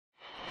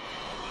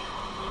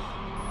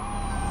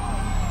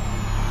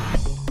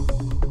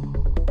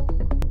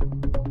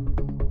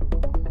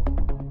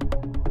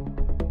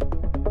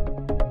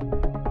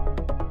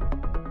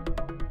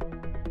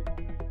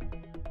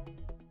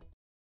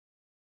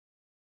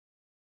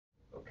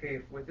Okay,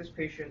 with this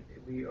patient,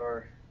 we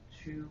are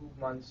 2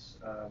 months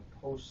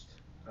post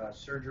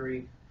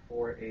surgery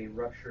for a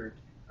ruptured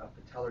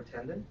patellar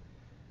tendon.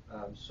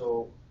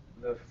 So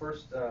the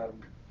first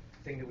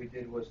thing that we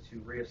did was to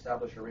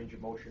reestablish a range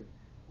of motion,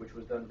 which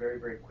was done very,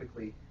 very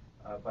quickly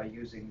by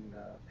using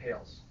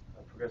PALS,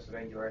 progressive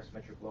angular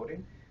isometric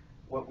loading.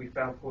 What we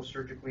found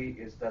post-surgically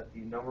is that the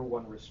number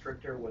one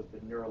restrictor was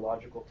the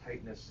neurological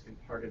tightness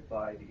imparted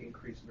by the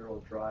increased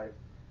neural drive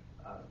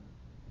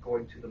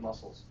going to the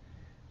muscles.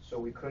 So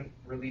we couldn't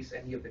release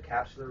any of the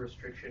capsular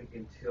restriction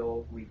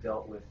until we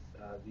dealt with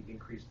the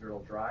increased neural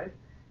drive.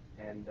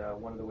 And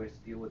one of the ways to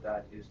deal with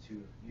that is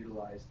to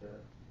utilize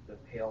the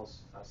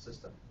PALS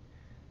system.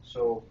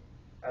 So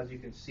as you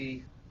can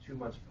see, 2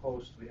 months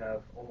post, we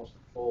have almost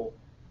a full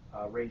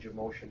range of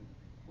motion,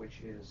 which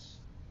is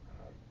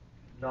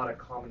not a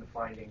common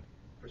finding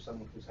for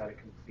someone who's had a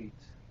complete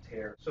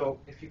tear. So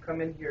if you come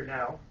in here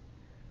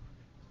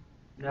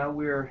now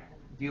we're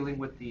dealing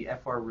with the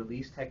FR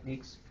release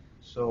techniques.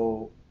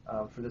 So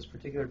for this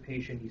particular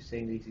patient, he's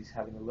saying that he's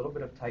having a little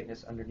bit of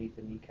tightness underneath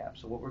the kneecap.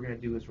 So what we're going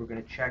to do is we're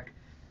going to check,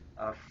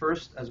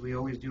 first, as we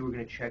always do, we're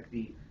going to check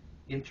the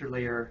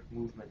interlayer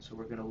movement. So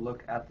we're going to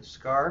look at the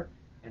scar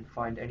and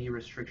find any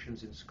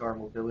restrictions in scar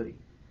mobility.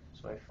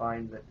 So I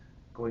find that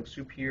going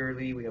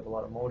superiorly, we have a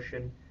lot of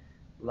motion.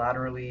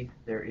 Laterally,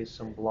 there is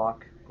some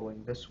block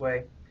going this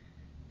way.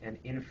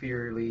 And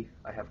inferiorly,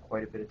 I have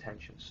quite a bit of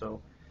tension.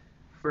 So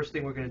first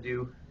thing we're going to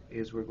do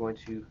is we're going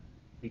to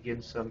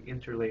begin some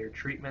interlayer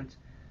treatment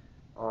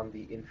on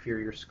the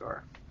inferior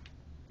scar,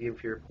 the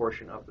inferior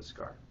portion of the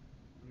scar.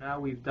 Now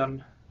we've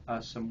done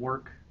some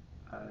work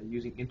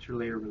using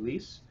interlayer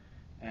release,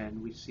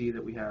 and we see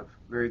that we have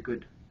very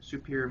good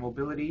superior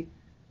mobility,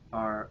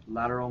 our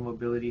lateral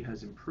mobility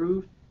has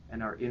improved,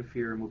 and our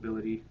inferior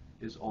mobility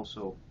is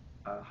also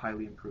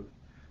highly improved.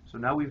 So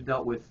now we've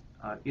dealt with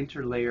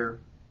interlayer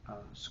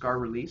scar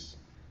release.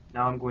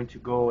 Now I'm going to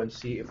go and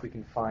see if we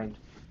can find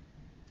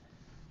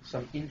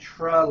some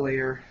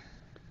intra-layer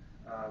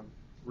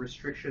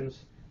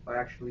restrictions by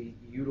actually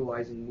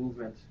utilizing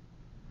movement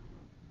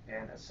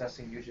and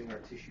assessing using our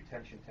tissue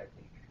tension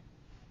technique.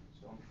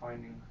 So I'm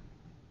finding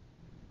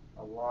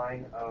a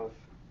line of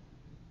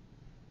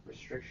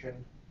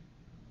restriction,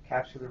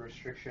 capsular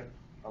restriction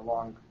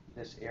along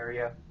this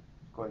area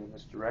going in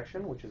this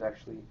direction, which is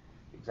actually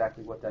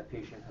exactly what that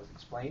patient has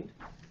explained.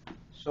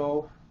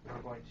 So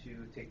we're going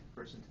to take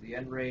the person to the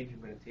end range.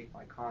 I'm going to take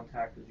my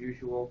contact as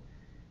usual,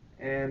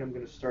 and I'm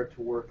going to start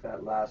to work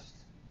that last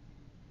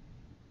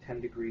 10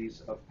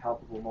 degrees of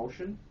palpable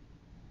motion.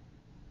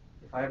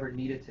 If I ever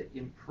needed to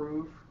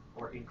improve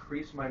or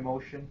increase my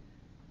motion,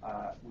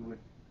 we would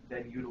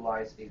then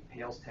utilize a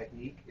PALS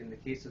technique. In the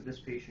case of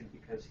this patient,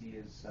 because he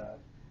is,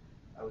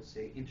 I would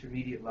say,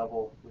 intermediate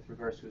level with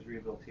regards to his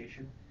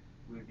rehabilitation,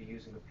 we would be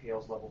using the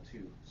PALS level 2.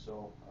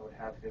 So I would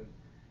have him,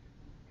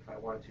 if I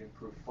wanted to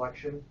improve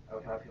flexion, I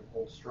would have him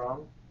hold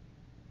strong,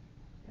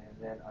 and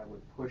then I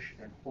would push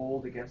and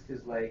hold against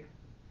his leg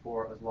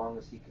for as long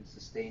as he can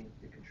sustain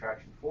the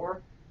contraction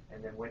for,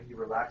 and then when he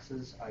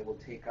relaxes, I will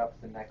take up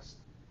the next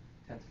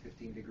 10 to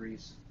 15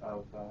 degrees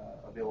of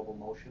available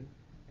motion,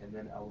 and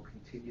then I will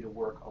continue to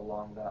work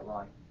along that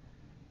line.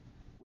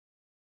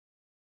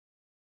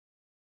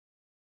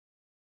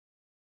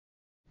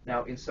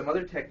 Now, in some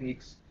other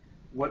techniques,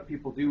 what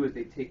people do is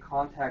they take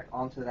contact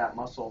onto that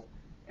muscle,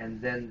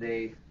 and then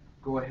they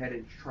go ahead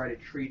and try to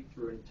treat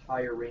through an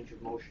entire range of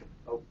motion,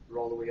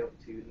 all the way up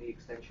to knee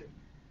extension.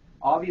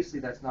 Obviously,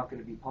 that's not going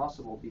to be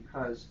possible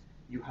because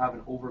you have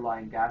an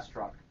overlying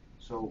gastroc.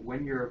 So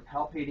when you're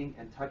palpating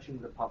and touching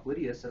the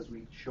popliteus, as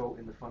we show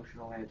in the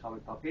Functional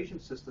Anatomic Palpation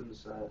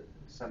Systems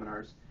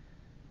seminars,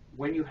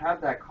 when you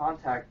have that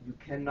contact, you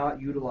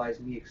cannot utilize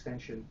knee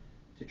extension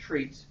to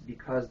treat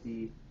because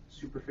the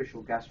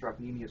superficial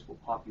gastrocnemius will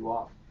pop you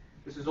off.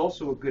 This is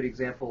also a good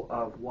example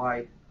of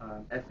why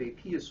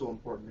FAP is so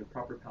important, the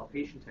proper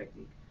palpation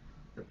technique.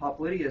 The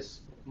popliteus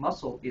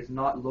muscle is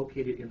not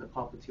located in the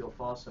popliteal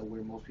fossa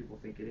where most people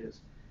think it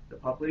is. The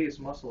popliteus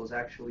muscle is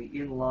actually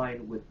in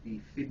line with the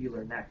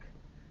fibular neck.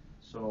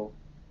 So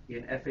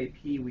in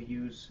FAP we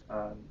use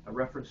a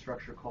reference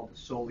structure called the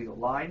soleal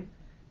line,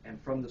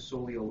 and from the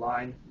soleal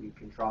line we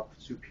can drop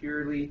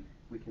superiorly,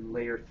 we can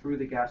layer through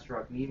the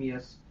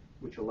gastrocnemius,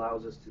 which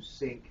allows us to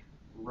sink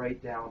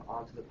right down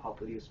onto the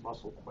popliteus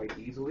muscle quite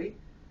easily,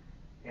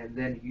 and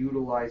then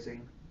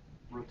utilizing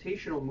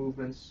rotational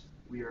movements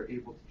we are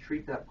able to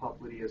treat that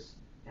popliteus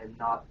and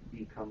not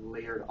become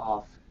layered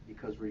off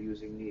because we're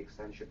using knee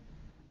extension.